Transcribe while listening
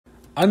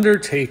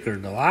Undertaker,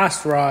 The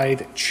Last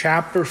Ride,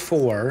 Chapter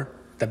 4,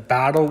 The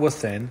Battle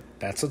Within,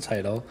 that's the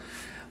title,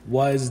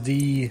 was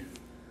the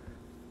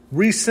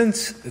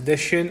recent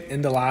addition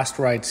in the Last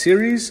Ride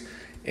series.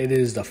 It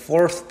is the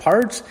 4th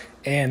part,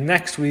 and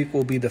next week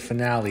will be the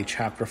finale,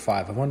 Chapter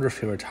 5. I wonder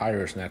if he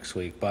retires next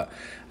week. But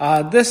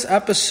this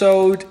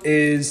episode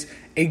is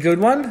a good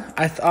one.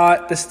 I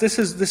thought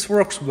this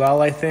works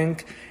well, I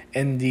think,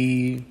 in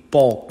the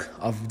bulk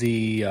of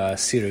the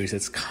series.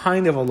 It's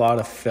kind of a lot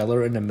of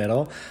filler in the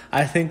middle.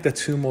 I think the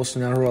 2 most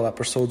memorable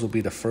episodes will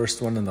be the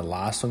first one and the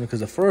last one,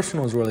 because the first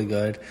one was really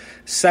good,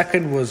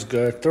 second was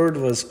good, third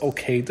was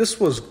okay,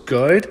 this was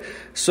good.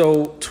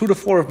 So 2 to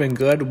 4 have been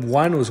good,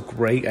 1 was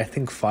great. I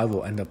think 5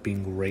 will end up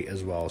being great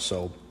as well.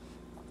 So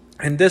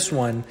in this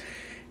one,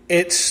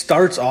 it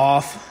starts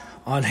off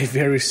on a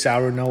very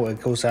sour note.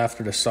 It goes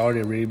after the Saudi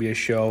Arabia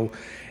show,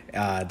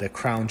 the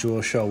Crown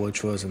Jewel show,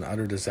 which was an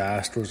utter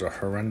disaster. It was a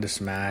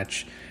horrendous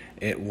match.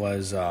 It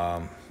was,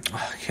 I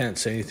can't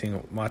say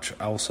anything much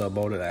else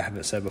about it I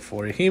haven't said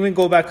before. You can even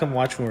go back and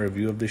watch my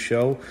review of the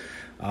show.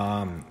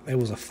 It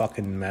was a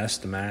fucking mess,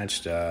 the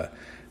match.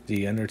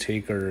 The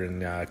Undertaker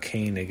and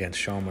Kane against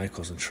Shawn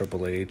Michaels and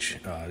Triple H.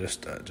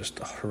 Just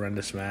a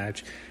horrendous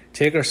match.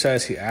 Taker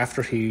says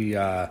after he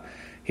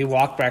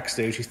walked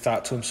backstage, he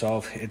thought to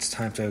himself, it's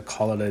time to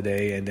call it a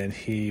day. And then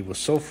he was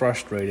so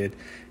frustrated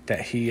that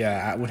he,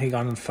 when he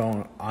got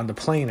on the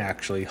plane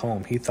actually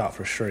home, he thought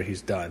for sure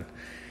he's done.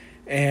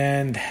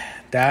 And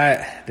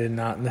that did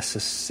not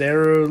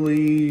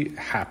necessarily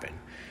happen.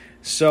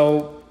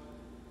 So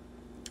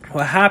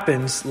what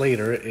happens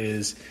later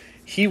is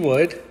he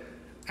would,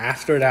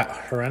 after that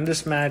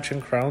horrendous match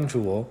in Crown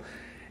Jewel,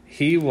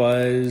 he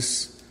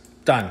was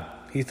done.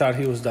 He thought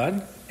he was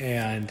done.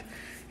 And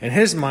in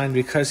his mind,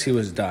 because he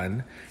was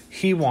done,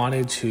 he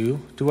wanted to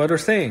do other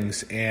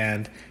things.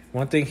 And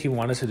one thing he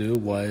wanted to do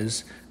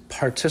was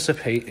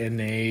participate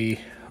in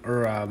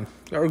or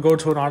go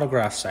to an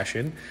autograph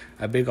session,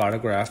 a big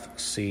autograph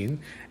scene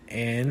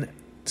in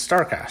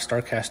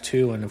Starrcast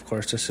 2, and of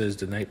course this is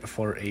the night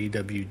before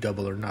AEW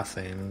Double or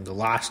Nothing, the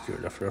last year,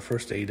 the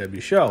first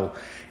AEW show.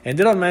 And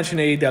they don't mention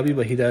AEW,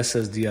 but he does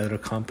says the other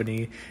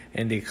company,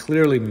 and they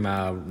clearly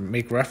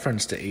make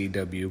reference to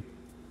AEW.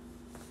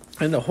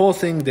 And the whole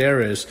thing there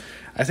is,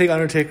 I think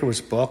Undertaker was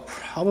booked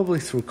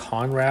probably through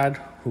Conrad,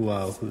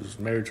 who's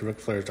married to Ric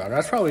Flair's daughter.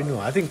 That's probably new.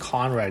 I think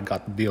Conrad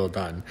got the deal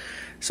done.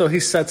 So he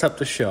sets up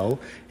the show,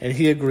 and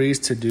he agrees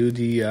to do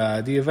the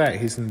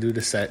event. He's going to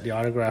do the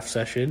autograph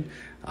session,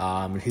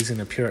 and he's going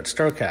to appear at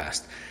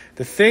Starrcast.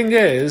 The thing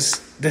is,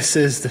 this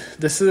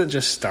isn't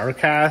just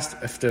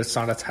Starrcast if it's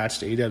not attached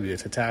to AEW.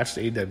 It's attached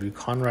to AEW.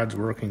 Conrad's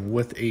working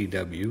with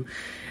AEW,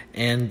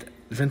 and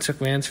Vince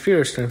McMahon's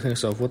fierce, thinking to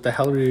himself, what the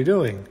hell are you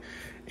doing?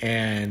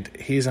 And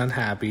he's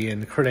unhappy,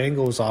 and Kurt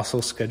Angle was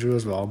also scheduled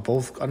as well.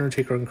 Both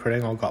Undertaker and Kurt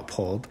Angle got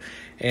pulled,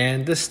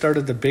 and this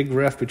started the big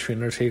rift between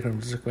Undertaker and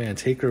Vince McMahon.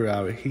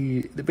 Taker,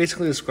 he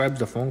basically describes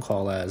the phone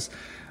call as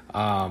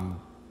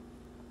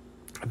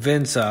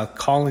Vince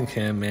calling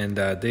him, and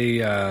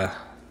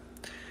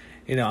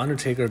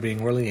Undertaker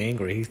being really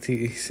angry.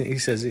 He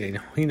says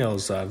he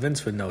knows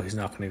Vince would know he's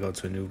not going to go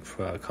to a new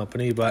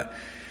company, but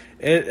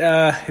it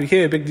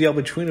became a big deal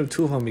between the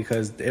two of them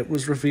because it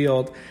was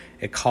revealed.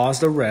 It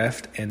caused a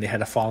rift, and they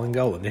had a fall and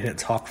go, and they didn't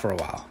talk for a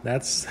while.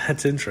 That's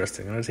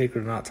interesting. Undertaker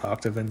did not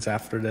talk to Vince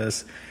after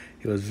this.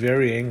 He was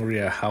very angry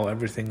at how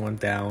everything went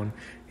down.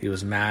 He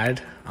was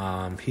mad.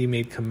 He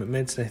made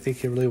commitments, and I think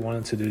he really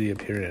wanted to do the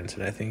appearance,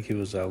 and I think he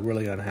was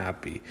really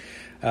unhappy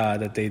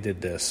that they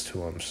did this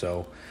to him.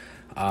 So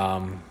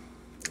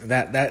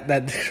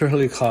that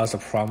really caused a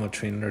problem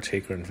between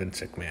Undertaker and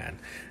Vince McMahon.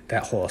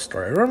 That whole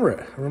story. I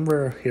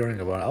remember hearing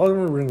about it. I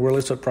was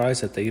really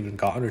surprised that they even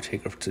got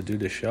Undertaker to do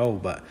the show,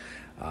 but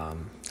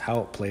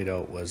how it played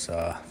out was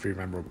very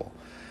memorable.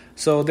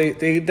 So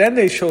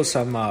they showed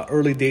some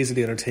early days of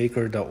the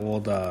Undertaker, the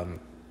old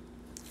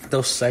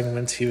those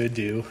segments he would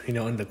do,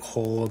 in the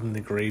cold, in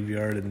the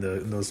graveyard, and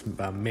those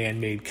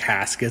man-made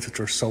caskets, which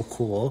were so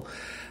cool.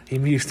 He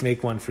used to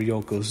make one for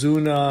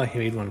Yokozuna. He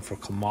made one for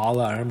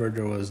Kamala. I remember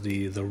there was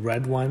the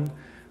red one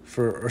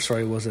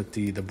was it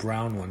the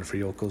brown one for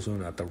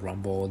Yokozuna at the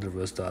Rumble? There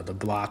was the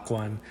black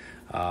one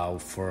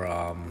for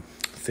I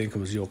think it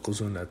was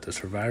Yokozuna at the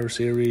Survivor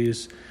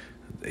Series.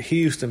 He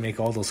used to make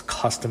all those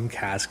custom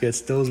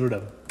caskets. Those were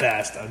the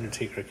best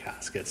Undertaker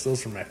caskets.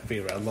 Those were my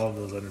favorite. I love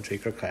those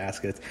Undertaker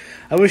caskets.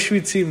 I wish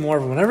we'd see more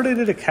of them. Whenever they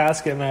did a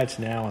casket match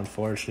now,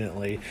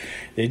 unfortunately,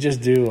 they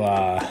just do,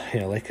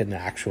 like an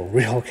actual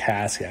real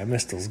casket. I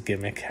miss those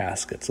gimmick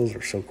caskets. Those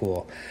are so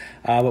cool.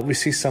 But we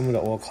see some of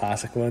the old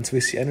classic ones. We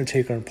see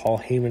Undertaker and Paul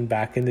Heyman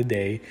back in the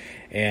day.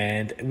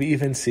 And we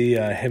even see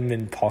him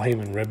and Paul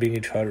Heyman ribbing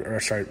each other.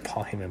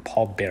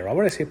 Paul Bear. Why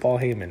would I say Paul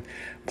Heyman?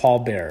 Paul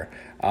Bear.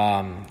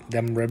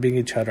 Them ribbing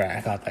each other. I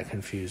got that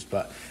confused.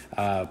 But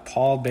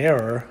Paul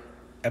Bearer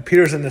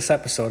appears in this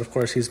episode. Of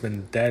course, he's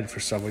been dead for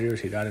several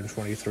years. He died in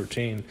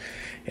 2013.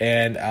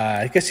 And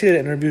I guess he did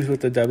interviews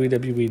with the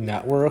WWE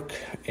Network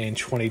in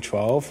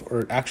 2012,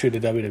 or actually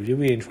the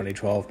WWE in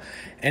 2012.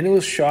 And it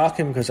was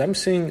shocking because I'm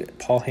seeing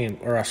Paul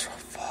Bearer.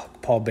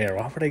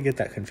 Why would I get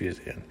that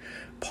confused again?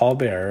 Paul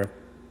Bearer,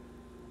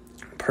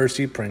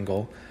 Percy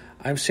Pringle.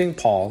 I'm seeing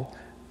Paul,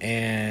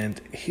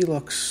 and he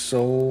looks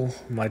so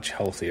much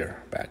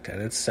healthier back then.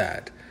 It's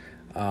sad.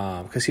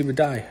 Because he would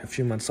die a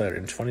few months later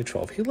in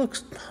 2012. He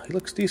looks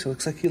decent.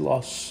 Looks like he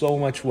lost so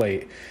much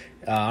weight.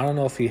 I don't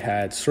know if he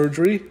had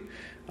surgery,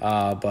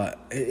 but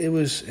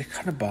it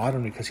kind of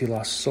bothered me because he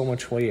lost so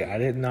much weight. I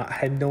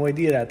had no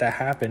idea that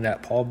happened.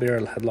 That Paul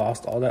Bearer had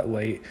lost all that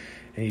weight,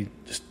 and he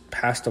just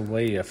passed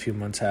away a few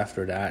months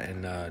after that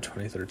in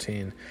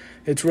 2013.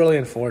 It's really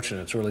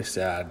unfortunate. It's really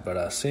sad.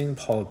 But seeing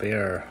Paul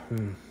Bearer,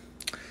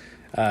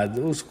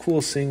 it was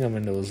cool seeing him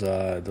in those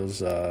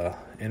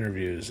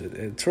interviews.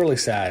 It's really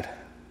sad.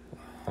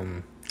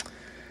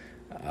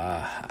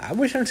 I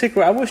wish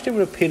they would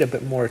have paid a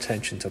bit more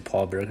attention to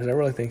Paul Bearer because I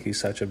really think he's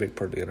such a big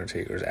part of the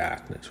Undertaker's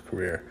act in his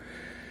career.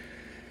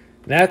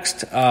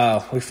 Next,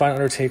 we find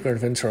Undertaker and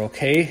Vince are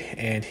okay,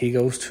 and he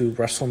goes to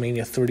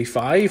WrestleMania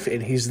 35,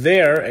 and he's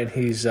there, and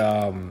he's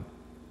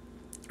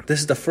this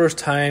is the first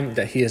time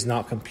that he has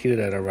not competed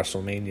at a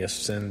WrestleMania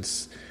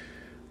since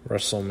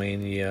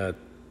WrestleMania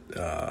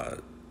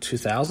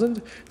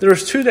 2000. There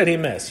was two that he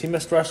missed. He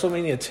missed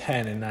WrestleMania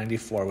 10 in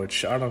 94,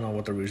 which I don't know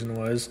what the reason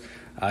was.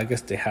 I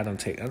guess they had him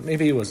take.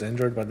 Maybe he was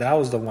injured, but that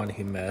was the one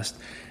he missed.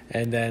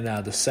 And then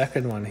the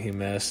second one he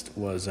missed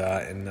was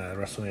in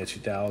WrestleMania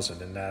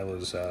 2000, and that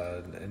was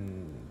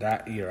in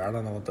that year. I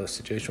don't know what the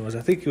situation was.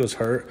 I think he was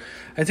hurt.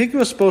 I think he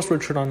was supposed to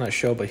return on that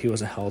show, but he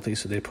wasn't healthy,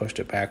 so they pushed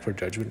it back for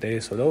Judgment Day.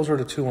 So those were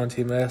the two ones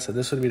he missed. And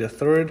this would be the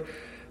third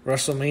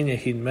WrestleMania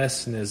he'd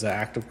missed in his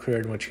active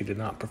career in which he did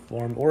not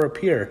perform or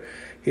appear.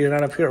 He did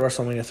not appear at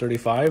WrestleMania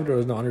 35. There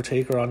was no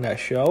Undertaker on that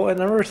show. And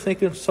I remember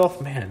thinking to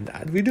myself, man,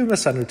 we do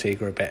miss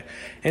Undertaker a bit.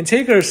 And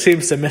Taker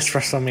seems to miss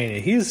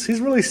WrestleMania.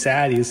 He's really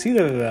sad. You see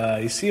him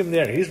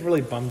there. He's really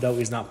bummed out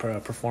he's not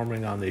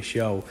performing on this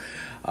show.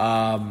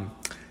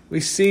 We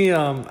see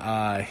him.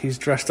 He's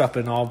dressed up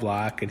in all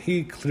black, and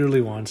he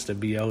clearly wants to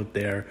be out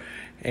there.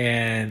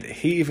 And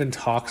he even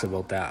talks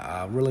about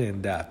that really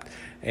in depth.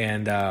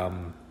 And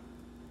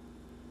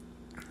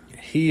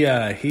He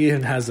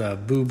even has a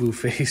boo-boo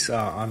face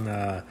on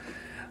the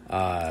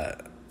during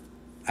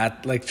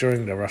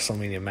the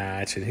WrestleMania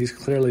match, and he's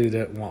clearly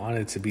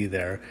wanted to be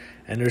there.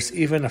 And there's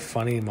even a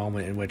funny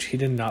moment in which he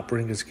did not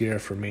bring his gear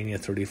for Mania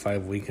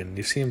 35 weekend.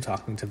 You see him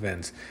talking to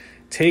Vince.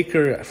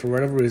 Taker, for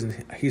whatever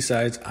reason, he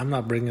says, "I'm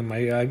not bringing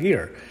my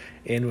gear."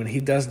 And when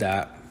he does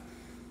that,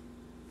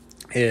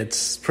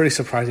 it's pretty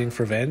surprising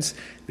for Vince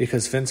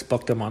because Vince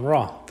booked him on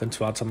Raw.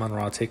 Vince wants him on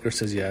Raw. Taker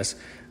says yes.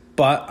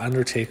 But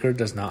Undertaker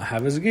does not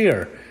have his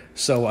gear.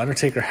 So what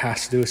Undertaker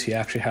has to do is he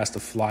actually has to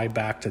fly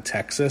back to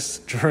Texas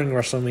during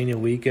WrestleMania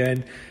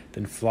weekend,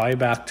 then fly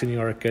back to New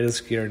York, get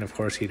his gear, and of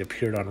course he'd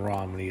appeared on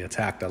Raw when he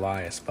attacked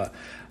Elias. But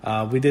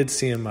we did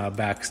see him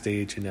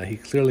backstage, and he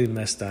clearly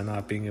missed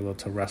not being able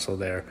to wrestle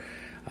there,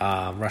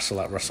 wrestle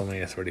at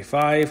WrestleMania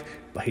 35,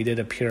 but he did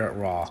appear at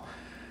Raw.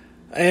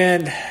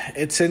 And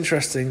it's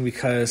interesting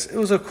because it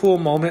was a cool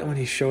moment when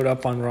he showed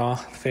up on Raw.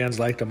 Fans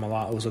liked him a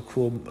lot. It was a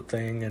cool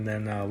thing. And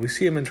then we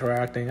see him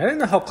interacting. I didn't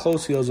know how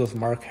close he was with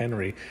Mark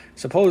Henry.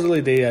 Supposedly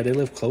they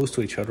live close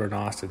to each other in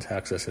Austin,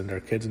 Texas, and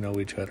their kids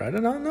know each other. I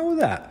did not know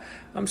that.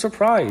 I'm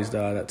surprised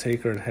that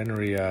Taker and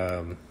Henry...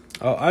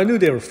 I knew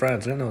they were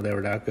friends. I didn't know they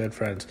were that good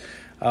friends.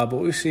 But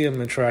we see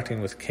him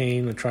interacting with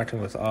Kane, interacting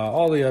with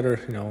all the other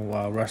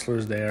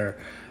wrestlers there.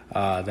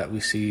 That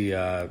we see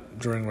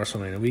during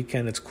WrestleMania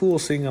weekend. It's cool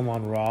seeing him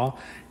on Raw,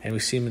 and we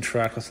see him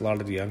interact with a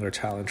lot of the younger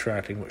talent,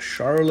 interacting with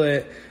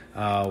Charlotte,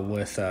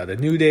 with the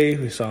New Day.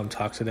 We saw him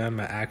talk to them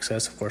at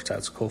Access. Of course,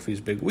 that's Kofi's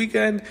big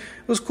weekend.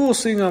 It was cool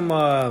seeing him,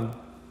 how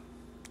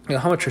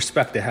much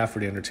respect they have for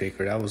The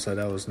Undertaker. That was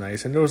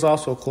nice. And there was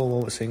also a cool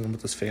moment seeing him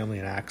with his family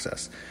in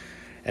Access.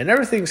 And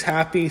everything's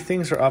happy.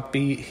 Things are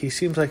upbeat. He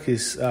seems like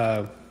he's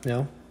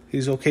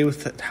okay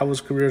with how his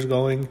career is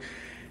going.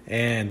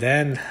 And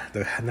then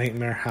the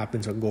nightmare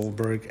happens with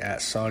Goldberg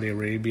at Saudi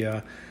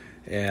Arabia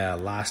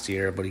last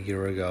year, about a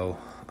year ago.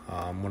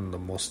 One of the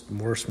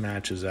worst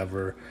matches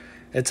ever.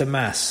 It's a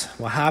mess.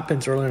 What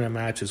happens early in the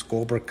match is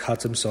Goldberg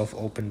cuts himself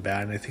open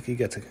bad, and I think he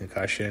gets a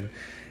concussion.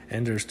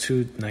 And there's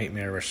two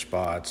nightmarish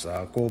spots.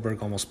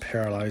 Goldberg almost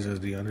paralyzes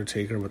The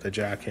Undertaker with a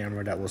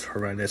jackhammer. That was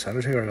horrendous.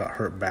 Undertaker got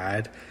hurt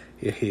bad.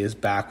 His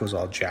back was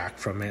all jacked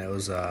from it. It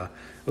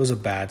was a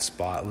bad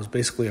spot. It was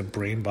basically a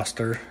brain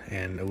buster,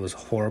 and it was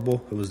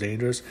horrible. It was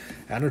dangerous.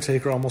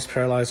 Undertaker almost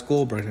paralyzed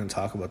Goldberg. Didn't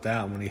talk about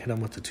that. When he hit him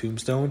with the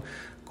tombstone,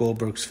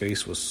 Goldberg's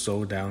face was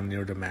so down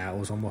near the mat. It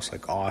was almost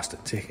like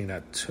Austin taking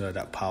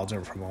that pile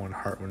driver from Owen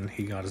Hart when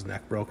he got his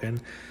neck broken.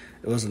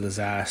 It was a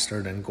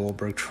disaster. Then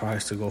Goldberg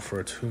tries to go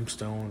for a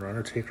tombstone.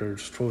 Undertaker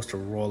just tries to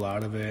roll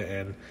out of it,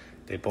 and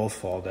they both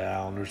fall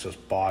down. There's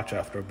just botch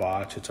after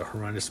botch. It's a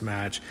horrendous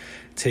match.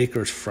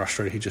 Taker's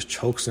frustrated. He just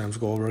chokes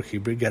Goldberg. He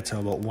gets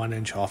him about 1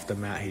 inch off the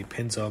mat. He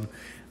pins him.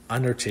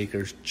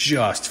 Undertaker's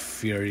just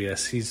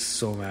furious. He's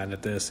so mad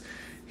at this.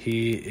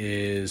 He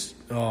is,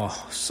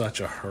 such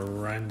a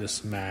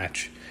horrendous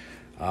match.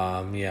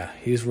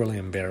 He's really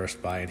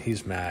embarrassed by it.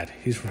 He's mad.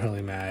 He's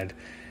really mad.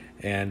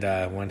 And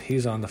when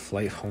he's on the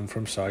flight home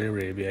from Saudi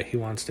Arabia, he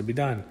wants to be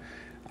done.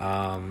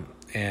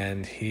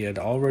 And he had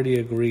already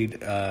agreed.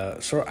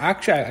 So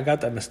actually, I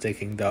got that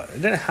mistaken. It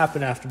didn't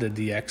happen after the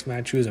DX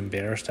match. He was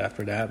embarrassed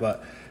after that.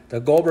 But the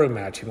Goldberg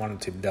match, he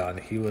wanted to be done.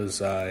 He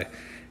was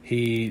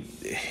he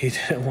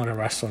didn't want to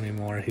wrestle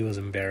anymore. He was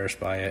embarrassed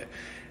by it.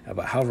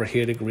 But however, he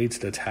had agreed to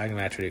the tag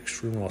match at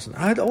Extreme Rules. And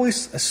I'd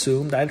always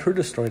assumed, I'd heard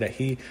the story that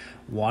he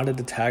wanted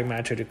the tag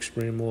match at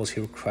Extreme Rules.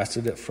 He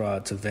requested it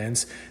to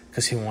Vince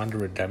because he wanted a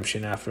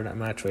redemption after that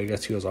match. I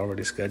guess he was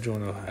already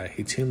scheduling.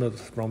 He teamed up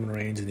with Roman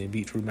Reigns and he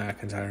beat Drew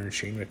McIntyre and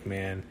Shane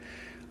McMahon.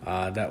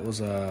 That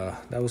was a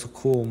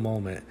cool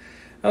moment.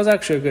 That was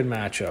actually a good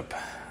matchup.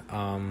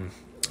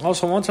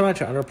 Also, once I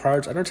mentioned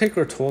underparts,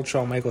 Undertaker told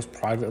Shawn Michaels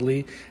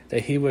privately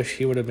that he wished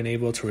he would have been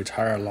able to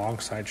retire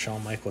alongside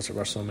Shawn Michaels at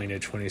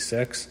WrestleMania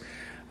 26.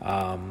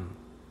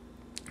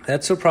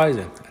 That's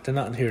surprising. I did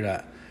not hear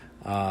that.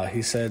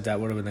 He said that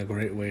would have been a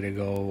great way to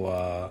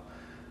go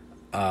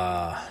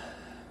out.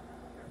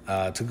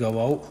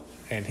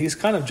 And he's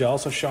kind of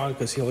jealous of Shawn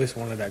because he always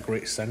wanted that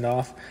great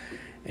send-off.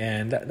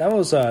 And that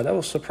was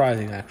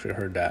surprising, actually, I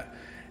heard that.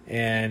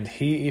 And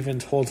he even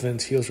told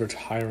Vince he was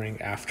retiring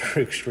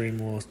after Extreme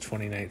Rules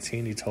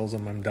 2019. He tells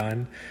him, I'm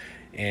done.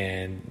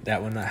 And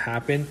that would not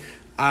happen.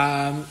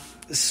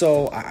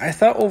 So I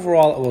thought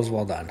overall it was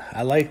well done.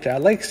 I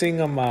like seeing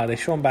him. They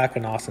show him back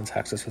in Austin,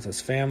 Texas with his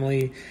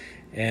family.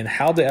 And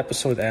how the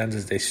episode ends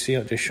is they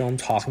show him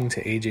talking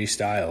to AJ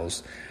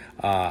Styles.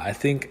 I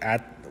think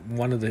at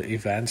one of the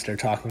events they're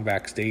talking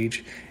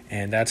backstage.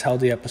 And that's how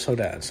the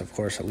episode ends. Of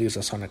course, it leaves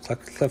us on a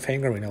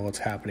cliffhanger. We know what's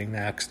happening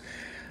next.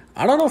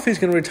 I don't know if he's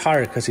going to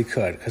retire because he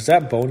could, because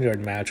that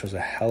Boneyard match was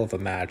a hell of a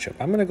matchup.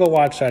 I'm going to go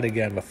watch that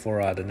again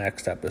before the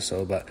next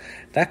episode, but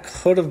that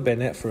could have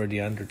been it for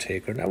The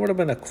Undertaker. That would have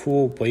been a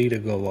cool way to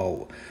go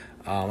out.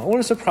 It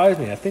wouldn't surprise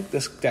me. I think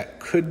that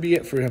could be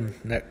it for him.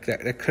 That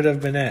could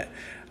have been it.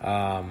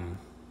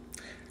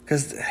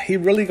 Because he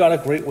really got a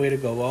great way to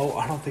go out.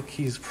 I don't think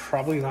he's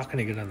probably not going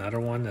to get another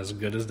one as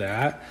good as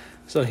that.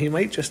 So he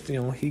might just,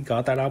 he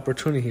got that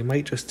opportunity. He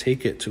might just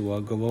take it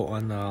to go out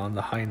on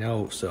the high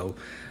note. So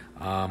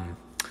that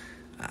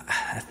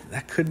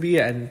could be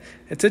it. And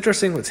it's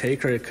interesting with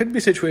Taker. It could be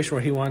a situation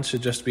where he wants to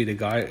just be the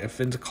guy. If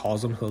Vince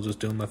calls him, he'll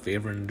just do him a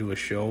favor and do a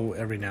show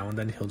every now and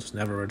then. He'll just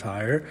never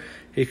retire.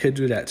 He could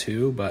do that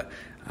too, but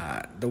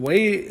the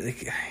way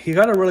he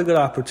got a really good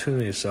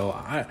opportunity, so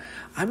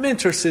I'm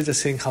interested to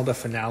seeing how the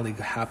finale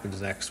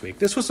happens next week.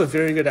 This was a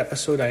very good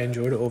episode. I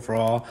enjoyed it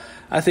overall.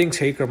 I think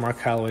Taker, Mark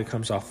Calaway,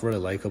 comes off really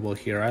likable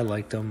here. I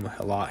liked him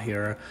a lot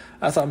here.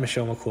 I thought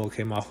Michelle McCool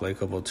came off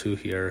likable too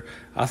here.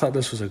 I thought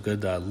this was a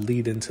good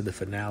lead into the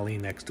finale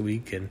next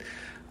week, and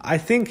I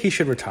think he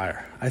should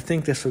retire. I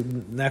think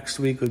next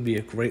week would be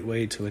a great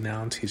way to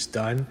announce he's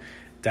done.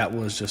 That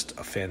was just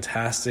a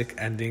fantastic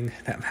ending,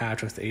 that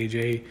match with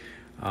AJ.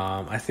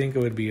 I think it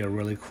would be a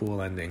really cool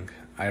ending.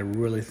 I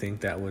really think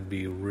that would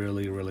be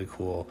really, really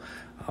cool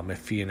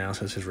if he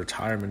announces his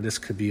retirement. This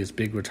could be his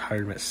big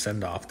retirement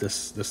send-off,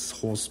 this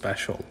whole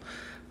special.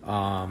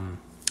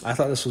 I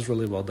thought this was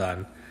really well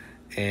done,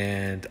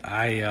 and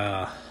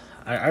I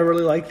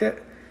really liked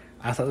it.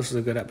 I thought this was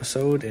a good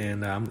episode,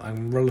 and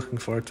I'm really looking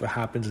forward to what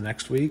happens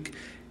next week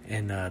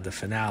in the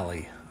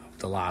finale of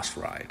The Last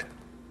Ride.